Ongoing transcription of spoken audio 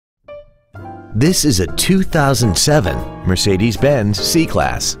This is a 2007 Mercedes-Benz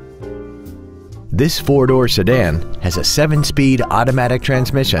C-Class. This four-door sedan has a 7-speed automatic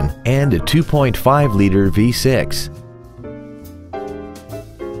transmission and a 2.5-liter V6.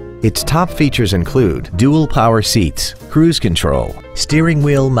 Its top features include dual power seats, cruise control, steering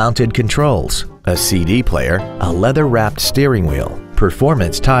wheel mounted controls, a CD player, a leather-wrapped steering wheel,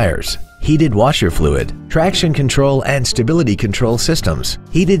 performance tires, heated washer fluid, traction control and stability control systems,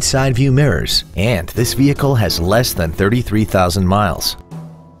 heated side view mirrors, and this vehicle has less than 33,000 miles.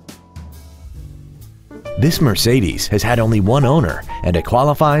 This Mercedes has had only one owner and it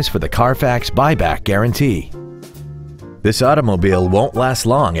qualifies for the Carfax buyback guarantee. This automobile won't last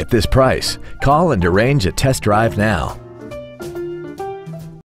long at this price. Call and arrange a test drive now.